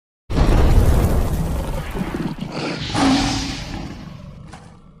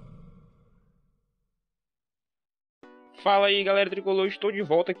Fala aí galera tricolor, estou de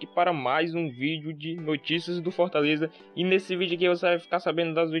volta aqui para mais um vídeo de notícias do Fortaleza. E nesse vídeo aqui você vai ficar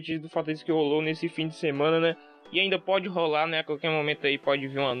sabendo das notícias do Fortaleza que rolou nesse fim de semana, né? E ainda pode rolar, né? A qualquer momento aí pode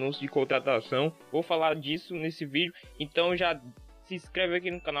vir um anúncio de contratação. Vou falar disso nesse vídeo, então já se inscreve aqui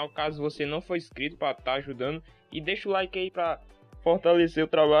no canal caso você não for inscrito para estar ajudando. E deixa o like aí para fortalecer o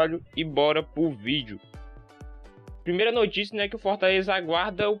trabalho e bora pro vídeo. Primeira notícia, né, que o Fortaleza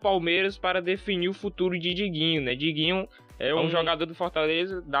aguarda o Palmeiras para definir o futuro de Diguinho, né? Diguinho é um jogador do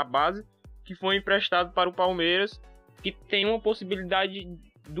Fortaleza, da base, que foi emprestado para o Palmeiras, que tem uma possibilidade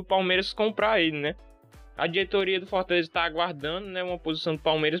do Palmeiras comprar ele, né? A diretoria do Fortaleza está aguardando, né, uma posição do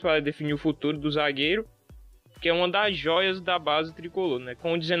Palmeiras para definir o futuro do zagueiro, que é uma das joias da base tricolor, né?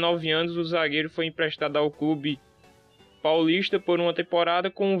 Com 19 anos, o zagueiro foi emprestado ao clube paulista por uma temporada,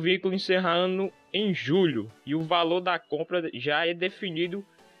 com o vínculo encerrando em julho, e o valor da compra já é definido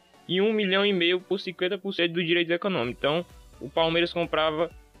em 1,5 milhão por 50% dos direitos econômicos. Então o Palmeiras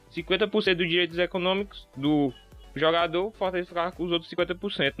comprava 50% dos direitos econômicos do jogador, o Fortaleza ficava com os outros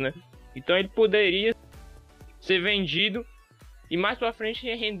 50%, né? Então ele poderia ser vendido e mais pra frente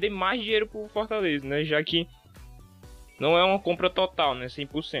render mais dinheiro pro Fortaleza, né? Já que não é uma compra total, né?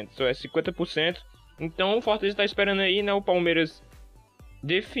 100%, só é 50%. Então o Fortaleza está esperando aí, né, o Palmeiras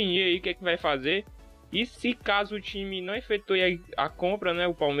definir aí o que é que vai fazer. E se caso o time não efetue a compra, né,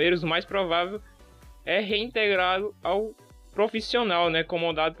 o Palmeiras, o mais provável é reintegrá-lo ao profissional, né,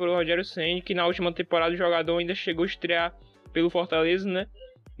 comandado por Rogério Ceni, que na última temporada o jogador ainda chegou a estrear pelo Fortaleza, né,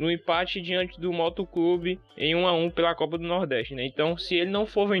 no empate diante do Mota em 1-1 pela Copa do Nordeste, né. Então, se ele não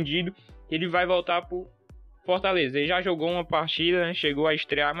for vendido, ele vai voltar pro Fortaleza. Ele já jogou uma partida, né, chegou a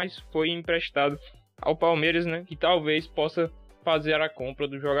estrear, mas foi emprestado ao Palmeiras, né, que talvez possa fazer a compra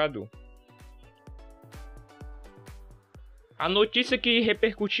do jogador. A notícia que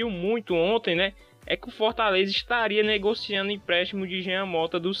repercutiu muito ontem, né, é que o Fortaleza estaria negociando empréstimo de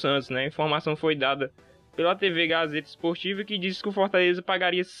Mota do Santos, né. A informação foi dada pela TV Gazeta Esportiva, que disse que o Fortaleza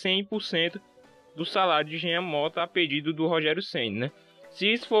pagaria 100% do salário de Mota a pedido do Rogério Ceni, né.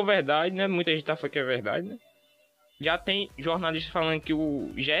 Se isso for verdade, né, muita gente tá falando que é verdade, né. Já tem jornalistas falando que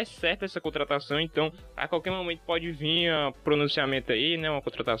já é certo essa contratação, então a qualquer momento pode vir um pronunciamento aí, né, uma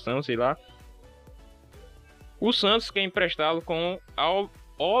contratação, sei lá. O Santos quer emprestá-lo com a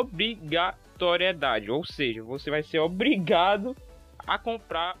obrigatoriedade, ou seja, você vai ser obrigado a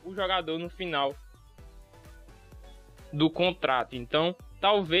comprar o jogador no final do contrato. Então,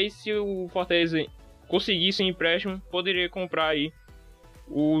 talvez se o Fortaleza conseguisse um empréstimo, poderia comprar aí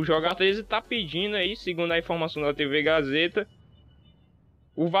o jogador. Está pedindo aí, segundo a informação da TV Gazeta,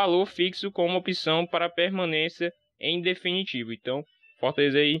 o valor fixo como opção para permanência em definitivo. Então,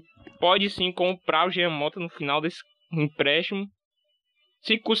 Fortaleza aí pode sim comprar o Mota no final desse empréstimo,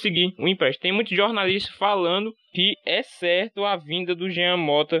 se conseguir um empréstimo. Tem muitos jornalistas falando que é certo a vinda do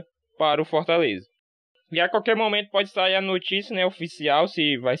Mota para o Fortaleza. E a qualquer momento pode sair a notícia, né, oficial,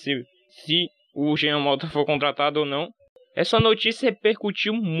 se o Mota for contratado ou não. Essa notícia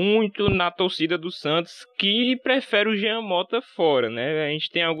repercutiu muito na torcida do Santos, que prefere o Mota fora, né? A gente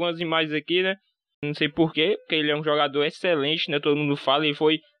tem algumas imagens aqui, né? Não sei porquê, porque ele é um jogador excelente, né? Todo mundo fala, ele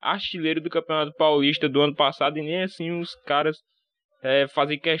foi artilheiro do Campeonato Paulista do ano passado e nem assim os caras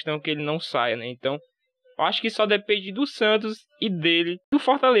fazem questão que ele não saia, né? Então, eu acho que só depende do Santos e dele, do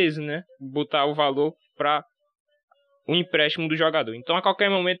Fortaleza, né? Botar o valor para o empréstimo do jogador. Então a qualquer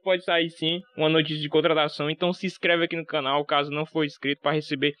momento pode sair sim uma notícia de contratação. Então se inscreve aqui no canal caso não for inscrito, para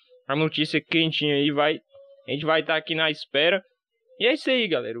receber a notícia quentinha aí. A gente vai estar aqui na espera. E é isso aí,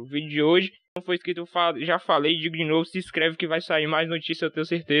 galera, o vídeo de hoje. Se não for inscrito, já falei, digo de novo, se inscreve que vai sair mais notícias, eu tenho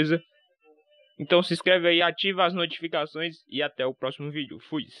certeza. Então se inscreve aí, ativa as notificações e até o próximo vídeo.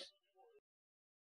 Fui!